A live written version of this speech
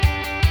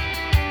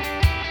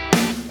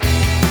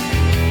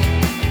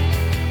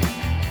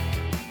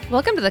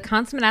Welcome to the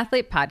Consummate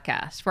Athlete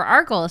Podcast, where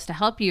our goal is to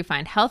help you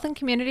find health and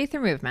community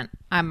through movement.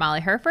 I'm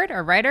Molly Herford,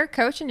 a writer,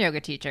 coach, and yoga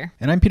teacher.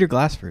 And I'm Peter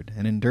Glassford,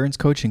 an endurance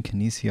coach and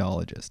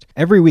kinesiologist.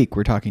 Every week,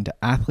 we're talking to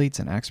athletes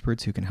and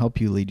experts who can help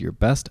you lead your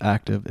best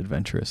active,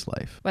 adventurous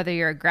life. Whether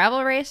you're a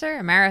gravel racer,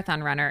 a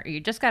marathon runner, or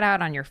you just got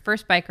out on your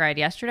first bike ride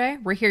yesterday,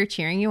 we're here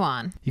cheering you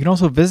on. You can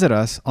also visit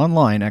us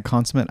online at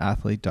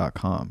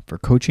consummateathlete.com for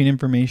coaching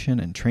information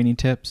and training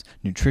tips,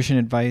 nutrition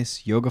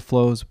advice, yoga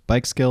flows,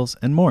 bike skills,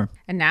 and more.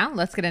 And now,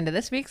 let's get into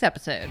this week's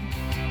episode.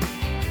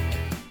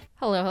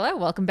 Hello.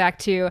 Welcome back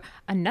to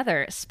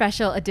another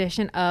special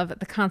edition of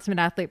the Consummate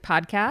Athlete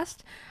Podcast.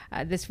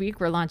 This week,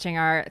 we're launching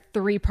our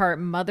 3-part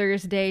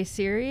Mother's Day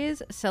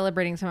series,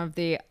 celebrating some of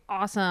the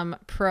awesome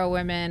pro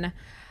women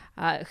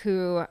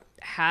who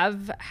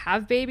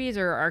have babies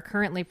or are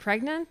currently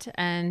pregnant.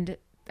 And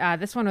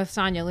this one with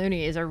Sonya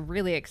Looney is a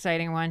really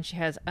exciting one. She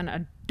has an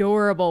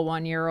adorable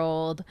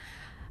 1-year-old.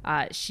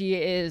 She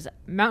is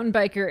mountain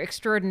biker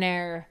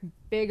extraordinaire,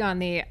 big on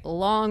the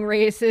long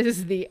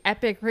races, the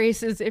epic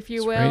races, if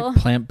you will.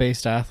 Great.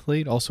 Plant-based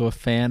athlete, also a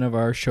fan of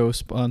our show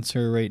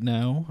sponsor right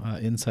now,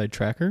 Inside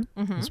Tracker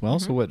as well.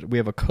 So we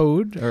have a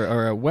code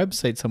or a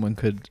website someone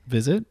could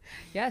visit.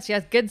 Yes,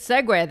 good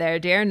segue there,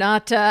 dear.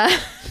 Not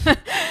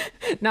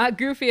not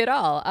goofy at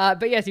all.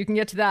 But yes, you can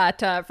get to that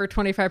for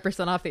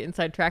 25% off the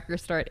Inside Tracker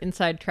store at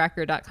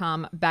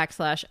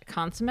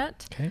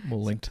insidetracker.com/consummate. Okay,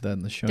 we'll link to that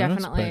in the show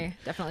notes.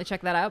 Definitely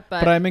check that out.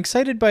 But I'm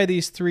excited by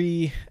these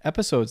 3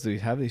 episodes that we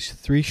have, these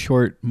 3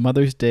 short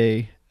Mother's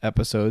Day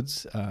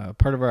episodes.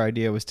 Part of our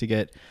idea was to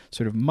get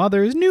sort of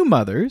new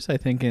mothers, I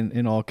think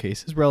in all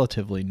cases,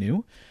 relatively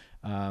new,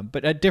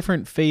 but at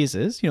different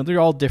phases. They're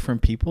all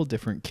different people,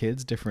 different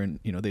kids, different,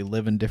 they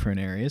live in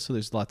different areas. So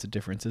there's lots of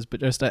differences,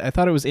 but just, I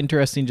thought it was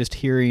interesting just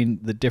hearing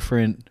the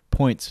different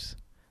points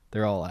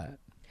they're all at.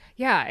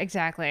 Yeah,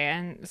 exactly.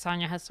 And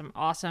Sonya has some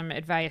awesome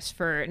advice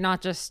for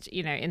not just,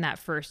 in that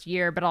first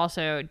year, but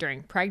also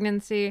during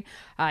pregnancy.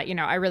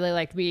 I really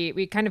liked,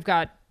 we kind of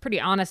got pretty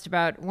honest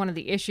about one of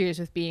the issues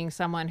with being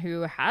someone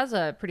who has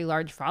a pretty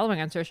large following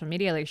on social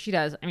media like she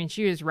does. I mean,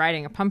 she was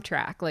riding a pump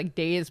track like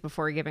days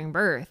before giving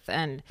birth.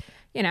 And,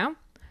 a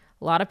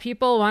lot of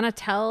people want to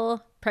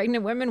tell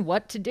pregnant women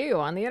what to do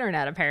on the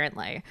internet,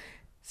 apparently.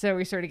 So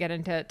we sort of get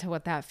into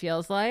what that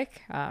feels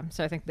like.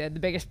 So I think the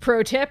biggest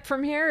pro tip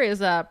from here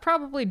is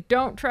probably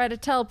don't try to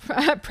tell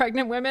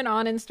pregnant women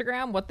on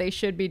Instagram what they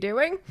should be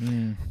doing.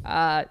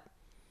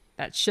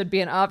 That should be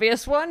an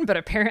obvious one, but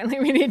apparently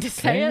we need to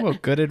say it. Well,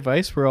 good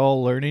advice. We're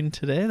all learning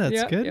today.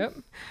 That's good. Yep.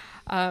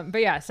 But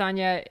yeah,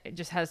 Sonya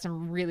just has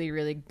some really,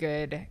 really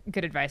good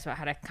advice about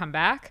how to come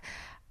back.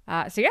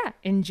 So yeah,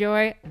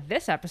 enjoy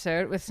this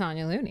episode with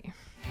Sonya Looney.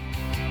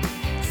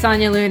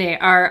 Sonya Looney,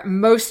 our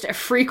most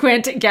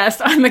frequent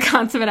guest on the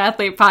Consummate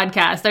Athlete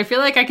Podcast. I feel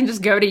like I can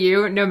just go to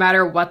you no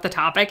matter what the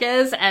topic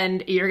is,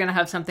 and you're going to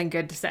have something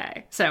good to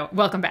say. So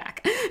welcome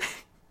back.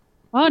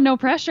 Oh, no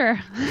pressure.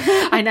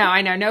 I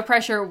know. No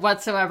pressure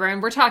whatsoever.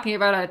 And we're talking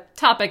about a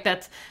topic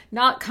that's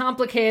not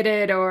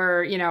complicated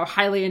or,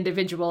 highly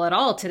individual at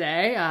all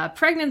today.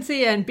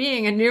 Pregnancy and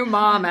being a new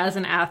mom as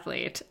an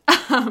athlete.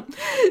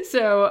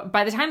 So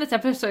by the time this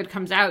episode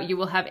comes out, you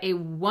will have a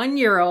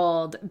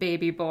 1-year-old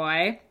baby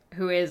boy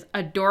who is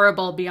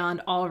adorable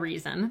beyond all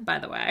reason, by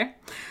the way.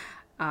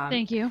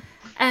 Thank you.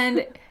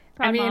 And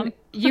Proud mom.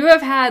 You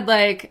have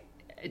had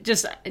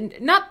just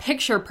not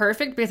picture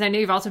perfect, because I know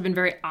you've also been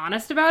very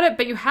honest about it,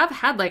 but you have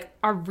had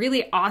a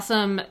really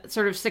awesome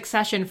sort of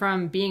succession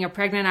from being a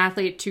pregnant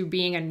athlete to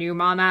being a new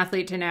mom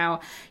athlete to now,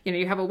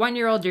 you have a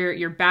 1-year-old,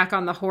 you're back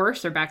on the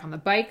horse or back on the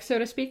bike, so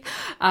to speak.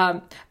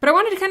 But I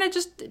wanted to kind of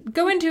just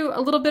go into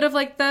a little bit of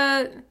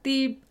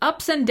the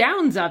ups and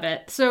downs of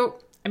it. So,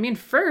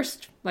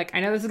 first, I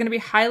know this is going to be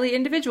highly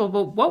individual,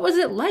 but what was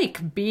it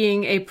like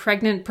being a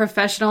pregnant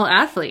professional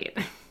athlete?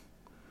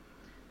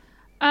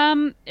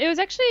 It was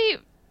actually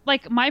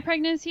my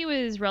pregnancy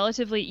was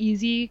relatively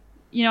easy.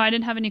 I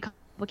didn't have any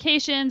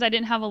complications. I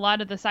didn't have a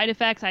lot of the side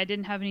effects. I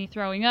didn't have any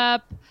throwing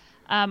up.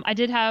 I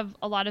did have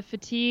a lot of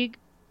fatigue,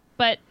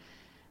 but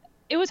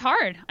it was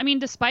hard.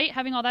 Despite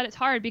having all that, it's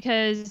hard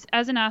because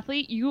as an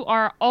athlete, you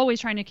are always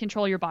trying to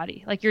control your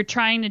body. You're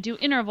trying to do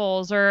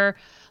intervals or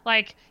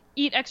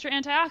eat extra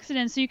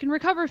antioxidants so you can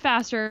recover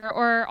faster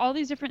or all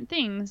these different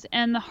things.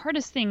 And the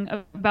hardest thing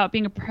about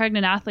being a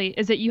pregnant athlete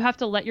is that you have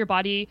to let your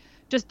body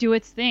just do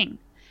its thing.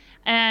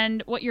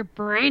 And what your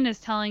brain is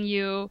telling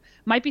you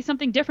might be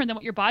something different than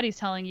what your body's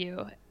telling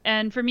you.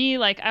 And for me,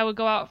 I would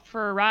go out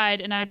for a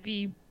ride and I'd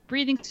be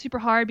breathing super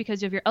hard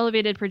because you have your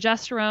elevated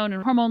progesterone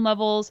and hormone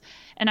levels,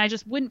 and I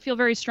just wouldn't feel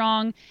very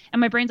strong.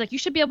 And my brain's like, you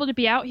should be able to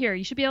be out here.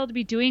 You should be able to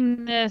be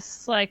doing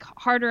this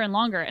harder and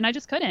longer. And I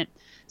just couldn't.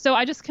 So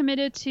I just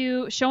committed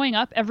to showing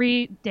up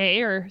every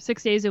day or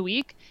 6 days a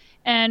week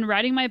and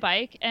riding my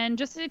bike and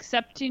just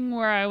accepting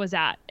where I was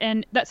at.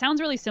 And that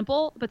sounds really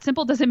simple, but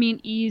simple doesn't mean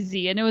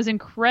easy. And it was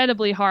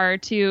incredibly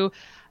hard to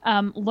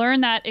learn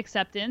that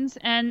acceptance.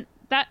 And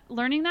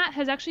learning that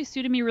has actually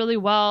suited me really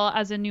well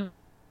as a new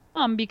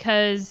mom,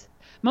 because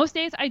most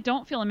days I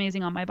don't feel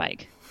amazing on my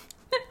bike.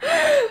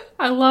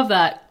 I love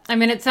that. I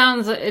mean, it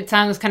sounds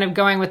kind of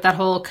going with that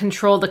whole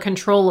control the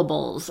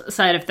controllables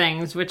side of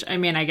things, which I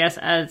mean, I guess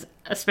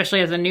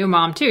especially as a new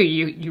mom too,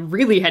 you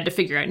really had to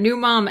figure out new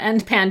mom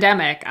and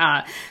pandemic.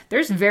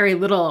 There's very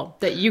little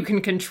that you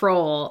can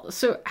control.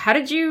 So how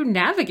did you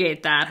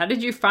navigate that? How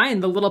did you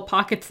find the little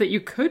pockets that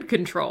you could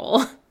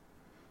control?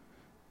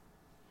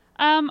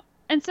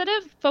 Instead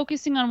of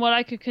focusing on what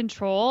I could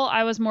control,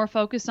 I was more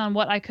focused on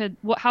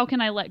how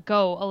can I let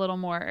go a little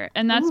more?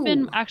 And that's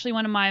been actually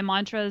one of my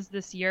mantras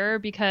this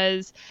year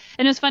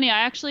and it's funny,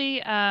 I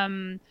actually,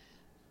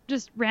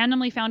 just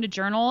randomly found a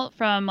journal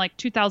from like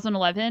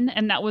 2011.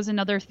 And that was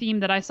another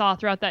theme that I saw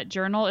throughout that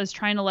journal is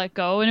trying to let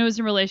go. And it was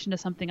in relation to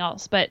something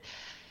else, but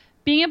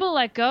being able to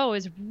let go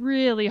is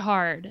really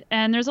hard.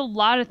 And there's a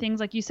lot of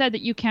things, like you said,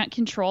 that you can't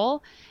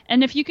control.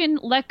 And if you can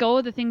let go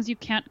of the things you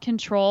can't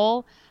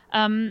control,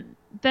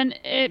 then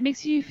it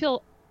makes you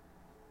feel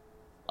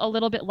a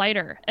little bit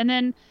lighter. And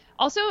then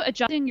also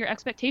adjusting your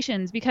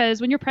expectations,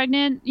 because when you're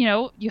pregnant,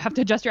 you have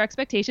to adjust your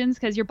expectations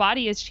because your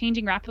body is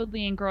changing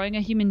rapidly and growing a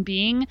human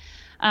being,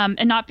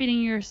 and not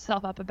beating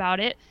yourself up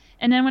about it.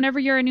 And then whenever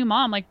you're a new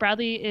mom, like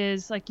Bradley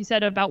is, like you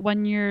said, about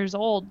 1 year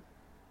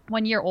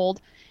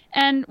old.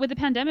 And with the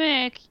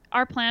pandemic,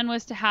 our plan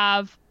was to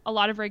have a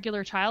lot of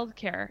regular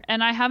childcare.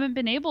 And I haven't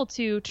been able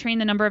to train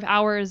the number of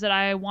hours that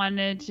I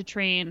wanted to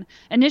train.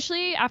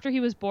 Initially, after he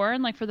was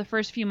born, like for the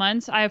first few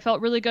months, I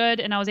felt really good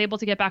and I was able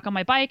to get back on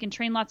my bike and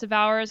train lots of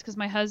hours because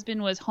my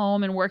husband was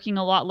home and working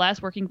a lot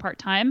less, working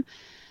part-time.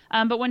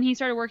 But when he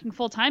started working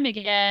full-time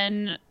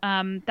again,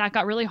 that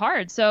got really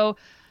hard. So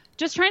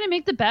just trying to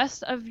make the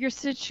best of your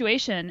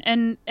situation.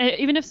 And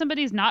even if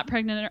somebody's not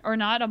pregnant or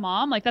not a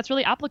mom, like that's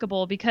really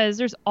applicable because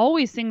there's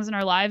always things in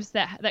our lives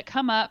that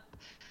come up.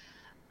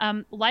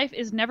 Life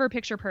is never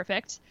picture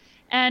perfect.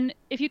 And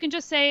if you can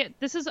just say,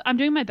 I'm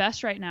doing my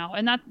best right now.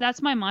 And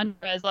that's my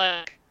mantra is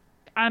like,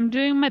 I'm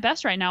doing my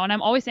best right now. And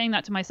I'm always saying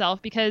that to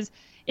myself because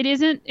it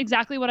isn't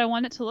exactly what I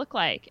want it to look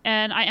like.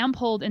 And I am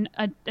pulled in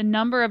a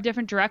number of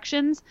different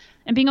directions,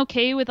 and being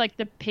okay with like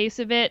the pace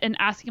of it and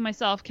asking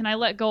myself, can I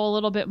let go a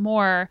little bit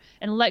more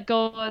and let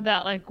go of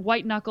that like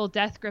white knuckle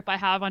death grip I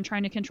have on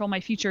trying to control my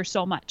future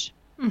so much.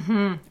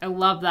 Mm-hmm. I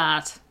love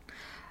that.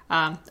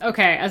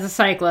 Okay, as a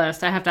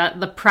cyclist, I have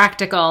the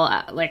practical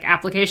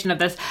application of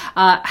this.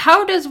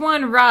 How does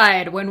one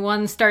ride when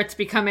one starts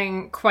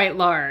becoming quite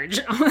large?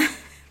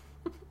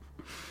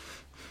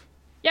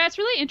 Yeah, it's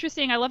really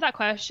interesting. I love that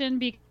question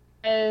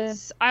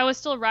because I was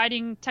still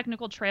riding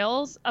technical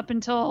trails up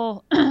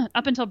until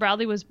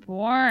Bradley was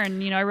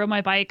born. I rode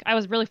my bike. I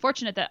was really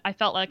fortunate that I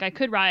felt like I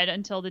could ride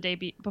until the day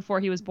before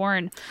he was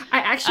born. I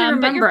actually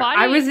remember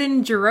I was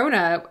in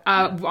Girona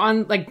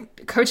on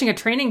coaching a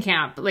training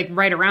camp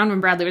right around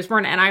when Bradley was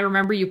born, and I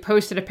remember you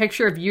posted a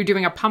picture of you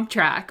doing a pump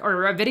track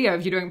or a video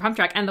of you doing a pump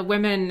track, and the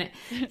women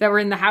that were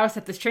in the house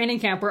at this training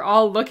camp were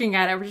all looking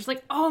at it. We're just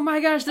like, oh my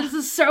gosh, this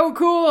is so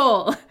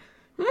cool.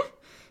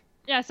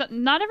 Yeah, so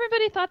not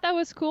everybody thought that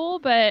was cool,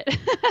 but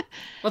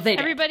well, they did.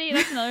 Everybody,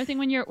 that's another thing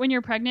when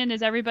you're pregnant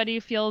is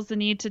everybody feels the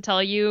need to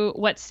tell you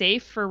what's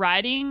safe for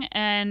riding.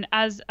 And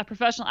as a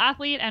professional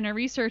athlete and a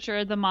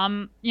researcher, the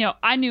mom,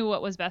 I knew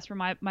what was best for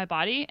my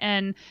body,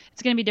 and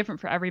it's going to be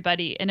different for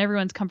everybody, and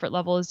everyone's comfort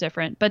level is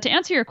different. But to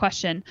answer your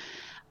question,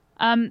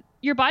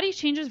 your body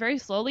changes very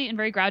slowly and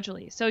very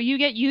gradually. So you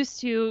get used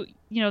to,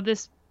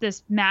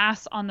 this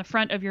mass on the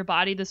front of your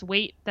body, this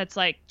weight that's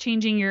like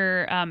changing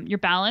your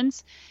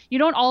balance. You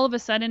don't all of a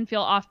sudden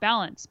feel off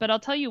balance. But I'll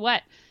tell you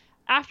what,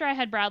 after I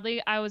had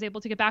Bradley, I was able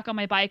to get back on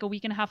my bike a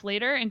week and a half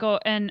later and go.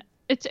 And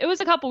it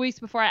was a couple weeks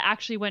before I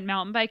actually went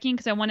mountain biking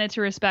because I wanted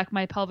to respect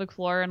my pelvic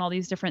floor and all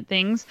these different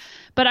things.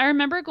 But I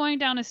remember going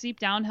down a steep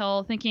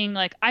downhill thinking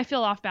like, I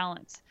feel off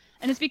balance.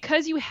 And it's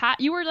because you had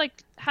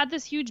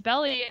this huge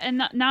belly,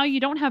 and now you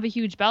don't have a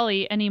huge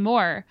belly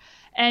anymore.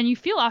 And you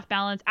feel off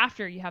balance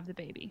after you have the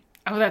baby.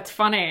 Oh, that's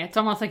funny. It's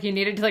almost like you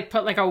needed to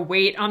put a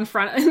weight in the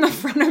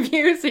front of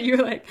you, so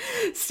you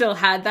still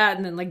had that,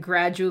 and then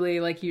gradually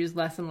use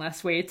less and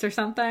less weights or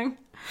something.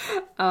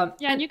 Yeah,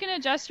 and you can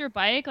adjust your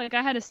bike. Like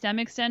I had a stem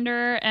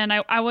extender, and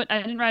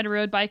I didn't ride a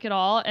road bike at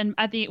all. And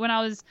when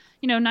I was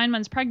 9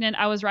 months pregnant,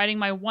 I was riding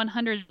my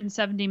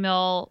 170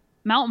 mil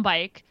mountain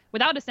bike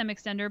without a stem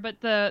extender,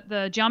 but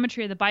the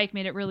geometry of the bike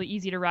made it really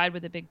easy to ride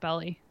with a big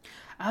belly.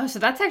 Oh, so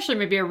that's actually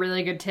maybe a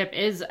really good tip,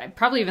 is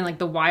probably even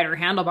the wider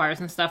handlebars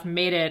and stuff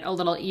made it a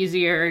little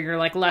easier. You're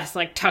less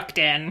tucked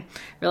in.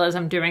 Realize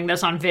I'm doing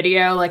this on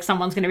video,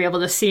 someone's going to be able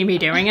to see me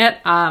doing it.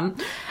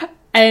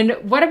 And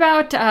what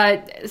about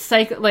this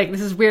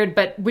is weird,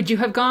 but would you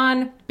have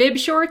gone bib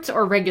shorts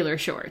or regular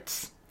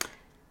shorts?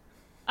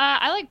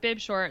 I like bib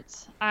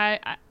shorts.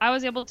 I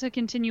was able to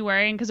continue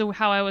wearing because of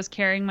how I was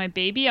carrying my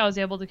baby. I was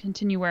able to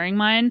continue wearing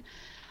mine.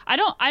 I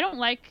don't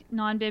like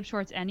non-bib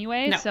shorts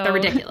anyway. No, so they're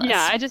ridiculous.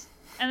 Yeah,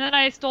 and then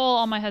I stole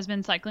all my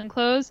husband's cycling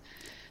clothes.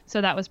 So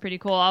that was pretty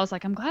cool. I was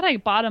like, I'm glad I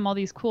bought him all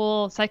these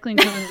cool cycling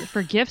clothes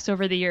for gifts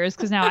over the years,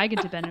 because now I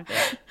get to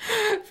benefit.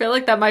 I feel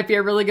like that might be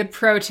a really good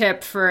pro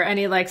tip for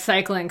any like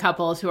cycling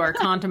couples who are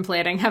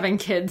contemplating having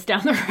kids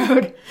down the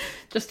road.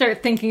 Just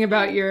start thinking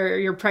about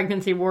your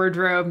pregnancy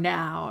wardrobe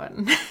now.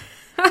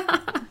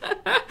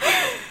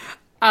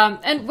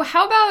 And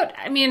how about,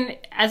 I mean,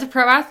 as a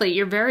pro athlete,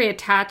 you're very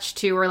attached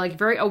to, or like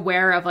very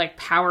aware of like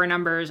power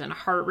numbers and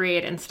heart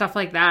rate and stuff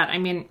like that. I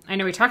mean, I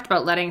know we talked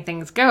about letting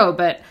things go,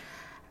 but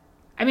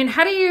I mean,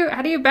 how do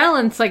you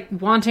balance like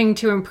wanting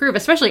to improve,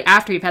 especially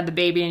after you've had the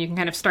baby and you can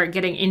kind of start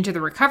getting into the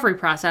recovery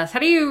process? How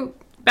do you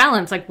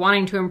balance like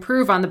wanting to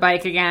improve on the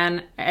bike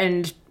again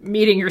and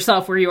meeting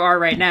yourself where you are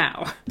right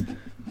now?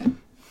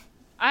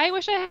 I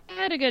wish I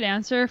had a good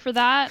answer for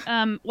that.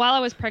 While I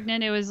was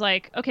pregnant, it was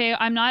like, okay,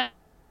 I'm not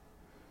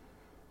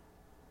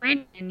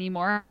training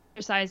anymore,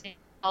 exercising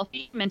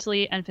healthy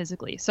mentally and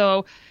physically.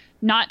 So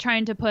not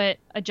trying to put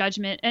a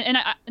judgment and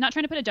not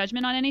trying to put a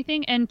judgment on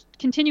anything, and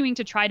continuing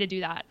to try to do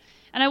that.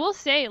 And I will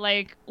say,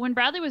 like, when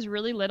Bradley was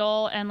really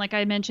little, and like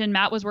I mentioned,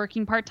 Matt was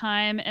working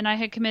part-time, and I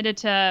had committed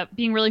to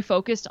being really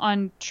focused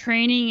on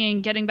training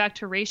and getting back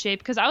to race shape,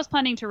 because I was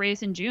planning to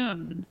race in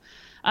June.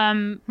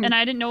 And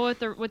I didn't know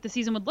what the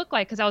season would look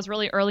like, because I was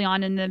really early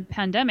on in the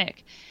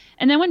pandemic.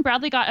 And then when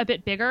Bradley got a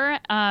bit bigger,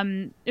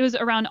 it was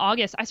around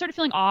August, I started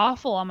feeling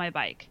awful on my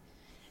bike.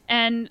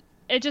 And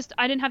I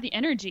didn't have the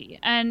energy.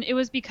 And it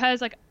was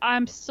because like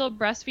I'm still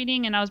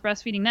breastfeeding, and I was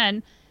breastfeeding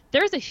then.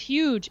 There's a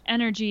huge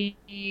energy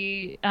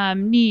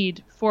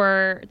need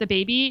for the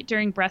baby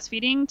during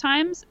breastfeeding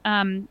times,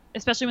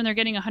 especially when they're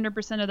getting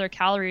 100% of their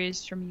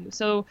calories from you.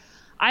 So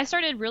I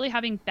started really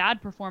having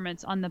bad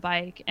performance on the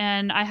bike,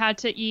 and I had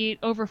to eat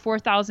over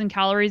 4,000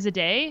 calories a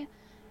day.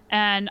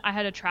 And I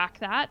had to track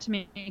that to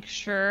make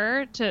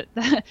sure to,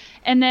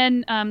 and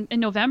then in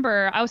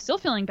November, I was still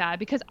feeling bad,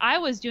 because I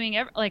was doing,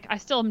 I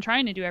still am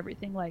trying to do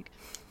everything, like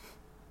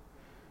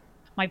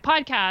my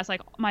podcast,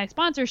 like my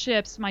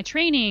sponsorships, my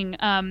training,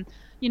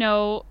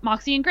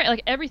 Moxie and Grit,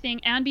 like everything,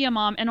 and be a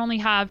mom, and only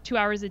have 2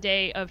 hours a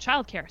day of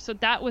childcare. So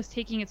that was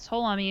taking its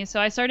toll on me. So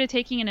I started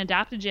taking an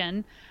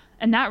adaptogen,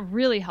 and that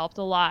really helped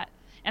a lot.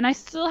 And I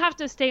still have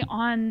to stay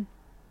on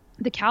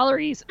the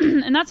calories,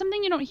 and that's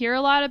something you don't hear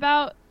a lot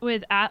about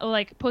with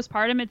like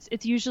postpartum.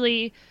 It's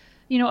usually,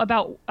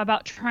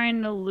 about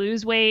trying to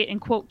lose weight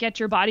and quote get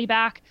your body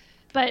back,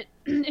 but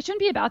it shouldn't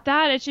be about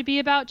that. It should be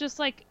about just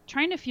like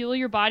trying to fuel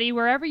your body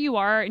wherever you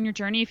are in your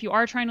journey. If you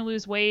are trying to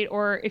lose weight,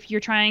 or if you're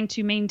trying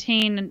to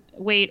maintain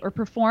weight or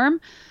perform,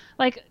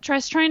 like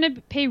trying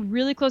to pay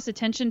really close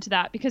attention to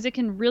that, because it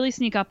can really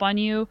sneak up on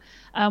you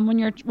when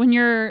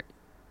you're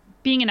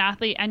being an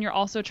athlete and you're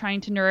also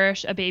trying to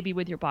nourish a baby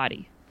with your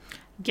body.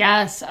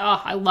 Yes.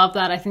 Oh, I love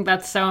that. I think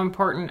that's so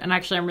important. And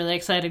actually, I'm really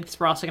excited because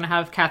we're also going to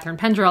have Catherine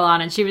Pendrell on,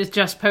 and she was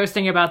just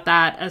posting about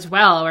that as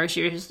well, where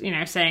she was,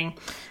 saying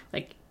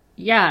like,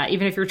 yeah,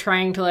 even if you're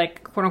trying to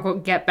like, quote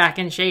unquote, get back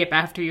in shape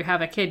after you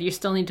have a kid, you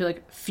still need to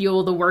like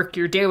fuel the work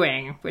you're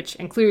doing, which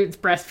includes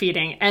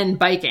breastfeeding and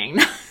biking,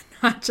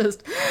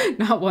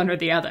 not one or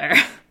the other.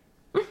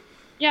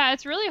 Yeah,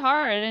 it's really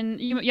hard. And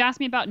you asked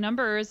me about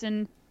numbers,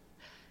 and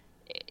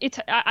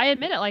I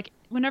admit it, like,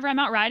 whenever I'm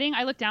out riding,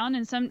 I look down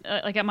and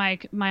like at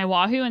my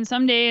Wahoo, and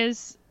some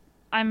days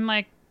I'm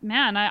like,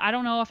 man, I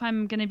don't know if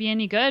I'm going to be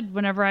any good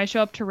whenever I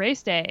show up to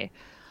race day.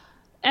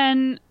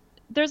 And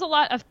there's a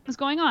lot of things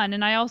going on.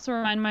 And I also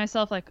remind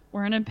myself, like,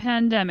 we're in a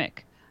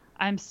pandemic.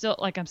 I'm still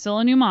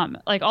a new mom,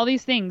 like all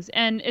these things.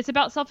 And it's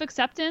about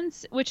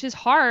self-acceptance, which is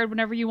hard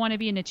whenever you want to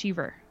be an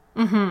achiever.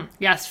 Mm-hmm.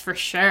 Yes, for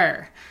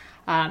sure.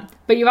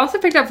 But you've also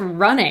picked up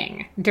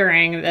running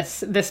during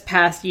this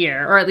past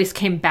year, or at least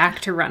came back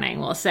to running,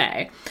 we'll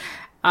say.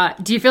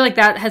 Do you feel like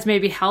that has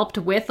maybe helped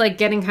with like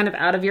getting kind of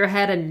out of your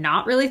head and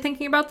not really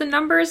thinking about the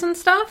numbers and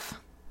stuff?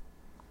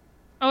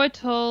 Oh, it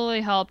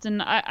totally helped.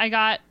 And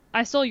I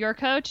stole your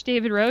coach,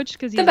 David Roach,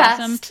 because he's the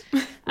best.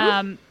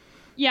 Awesome.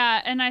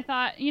 Yeah. And I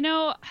thought,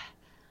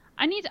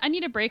 I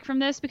need a break from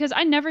this, because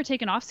I never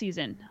take an off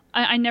season.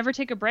 I never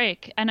take a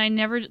break, and I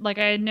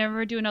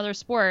never do another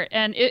sport.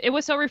 And it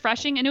was so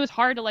refreshing, and it was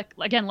hard to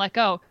let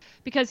go,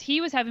 because he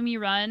was having me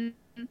run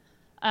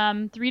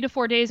 3 to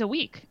 4 days a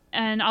week.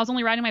 And I was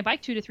only riding my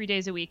bike 2 to 3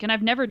 days a week. And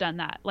I've never done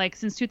that, like,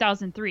 since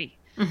 2003.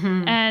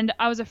 Mm-hmm. And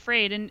I was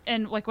afraid.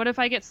 And like, what if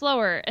I get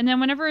slower? And then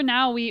whenever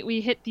now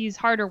we hit these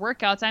harder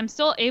workouts, I'm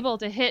still able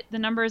to hit the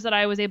numbers that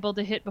I was able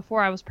to hit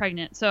before I was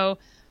pregnant. So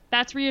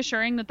that's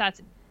reassuring that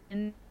that's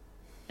in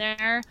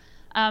there.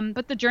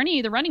 But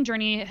the running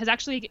journey has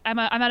actually, I'm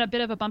at a bit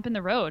of a bump in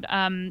the road.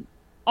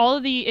 All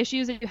of the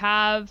issues that you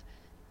have,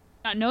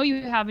 not know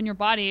you have in your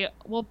body,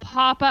 will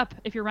pop up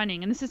if you're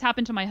running. And this has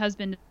happened to my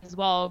husband as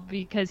well,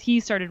 because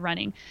he started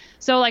running.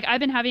 So like, I've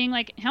been having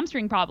like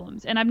hamstring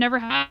problems, and I've never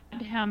had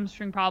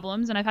hamstring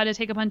problems, and I've had to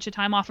take a bunch of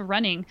time off of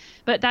running.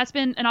 But that's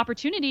been an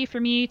opportunity for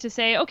me to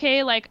say,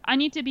 okay, like, I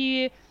need to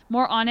be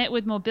more on it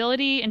with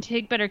mobility and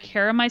take better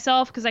care of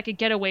myself, because I could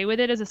get away with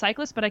it as a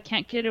cyclist, but I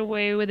can't get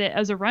away with it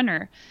as a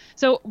runner.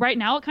 So right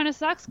now it kind of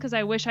sucks, because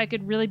I wish I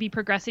could really be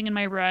progressing in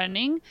my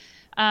running.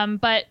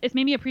 But it's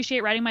made me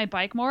appreciate riding my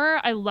bike more.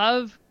 I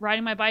love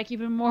riding my bike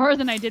even more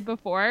than I did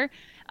before.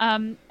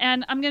 And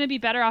I'm going to be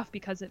better off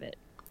because of it.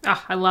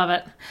 Oh, I love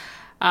it.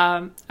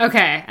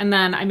 Okay. And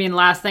then, I mean,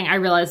 last thing, I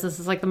realize this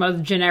is like the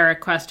most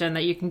generic question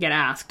that you can get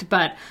asked,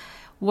 but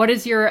what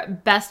is your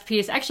best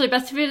piece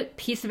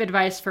of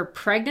advice for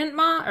pregnant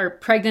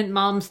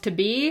moms to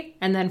be,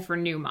 and then for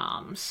new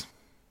moms?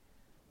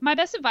 My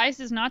best advice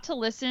is not to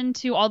listen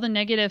to all the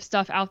negative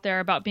stuff out there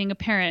about being a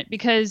parent,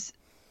 because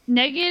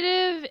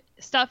negative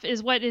stuff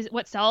is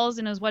what sells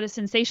and is what is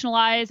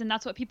sensationalized, and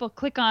that's what people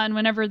click on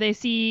whenever they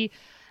see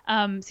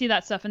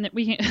that stuff. And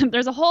that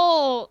there's a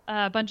whole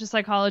bunch of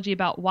psychology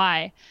about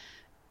why.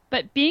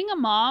 But being a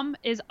mom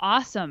is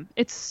awesome.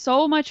 It's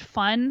so much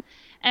fun.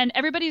 And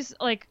everybody's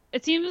like,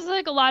 it seems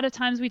like a lot of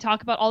times we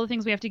talk about all the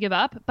things we have to give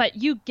up, but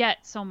you get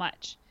so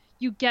much.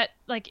 You get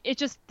like, it's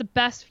just the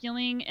best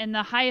feeling and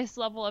the highest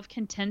level of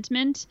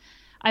contentment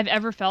I've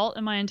ever felt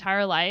in my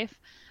entire life.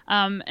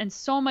 And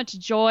so much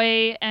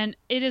joy, and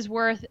it is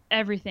worth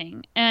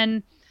everything.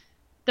 And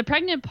the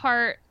pregnant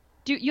part,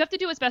 you have to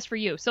do what's best for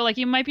you. So like,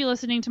 you might be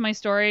listening to my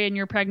story and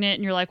you're pregnant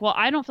and you're like, well,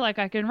 I don't feel like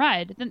I can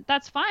ride. Then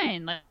that's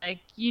fine. Like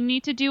you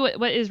need to do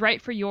what is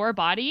right for your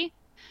body.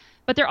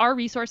 But there are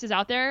resources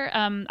out there.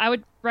 I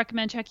would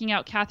recommend checking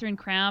out Catherine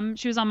Cram.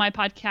 She was on my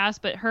podcast,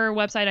 but her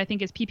website, I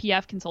think, is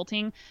PPF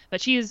Consulting.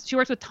 But she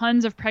works with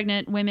tons of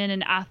pregnant women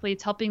and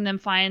athletes, helping them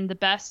find the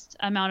best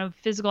amount of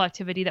physical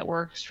activity that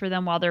works for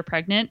them while they're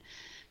pregnant.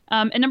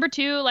 And number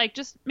two, like,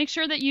 just make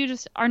sure that you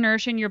just are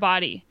nourishing your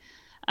body.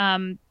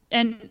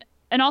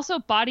 And also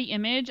body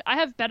image. I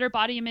have better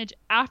body image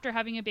after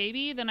having a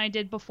baby than I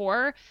did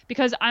before,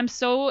 because I'm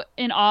so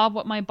in awe of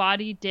what my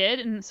body did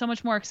and so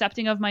much more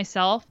accepting of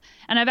myself.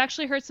 And I've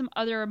actually heard some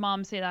other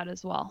moms say that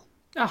as well.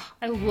 Oh,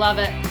 I love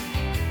it.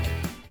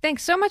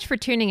 Thanks so much for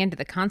tuning into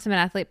the Consummate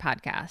Athlete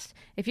podcast.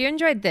 If you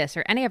enjoyed this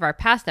or any of our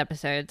past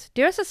episodes,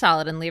 do us a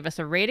solid and leave us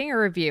a rating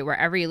or review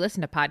wherever you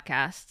listen to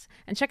podcasts.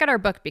 And check out our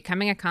book,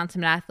 Becoming a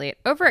Consummate Athlete,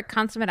 over at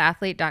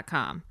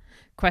consummateathlete.com.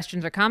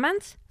 Questions or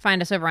comments?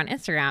 Find us over on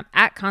Instagram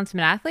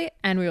 @ConsummateAthlete,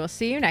 and we will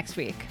see you next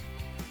week.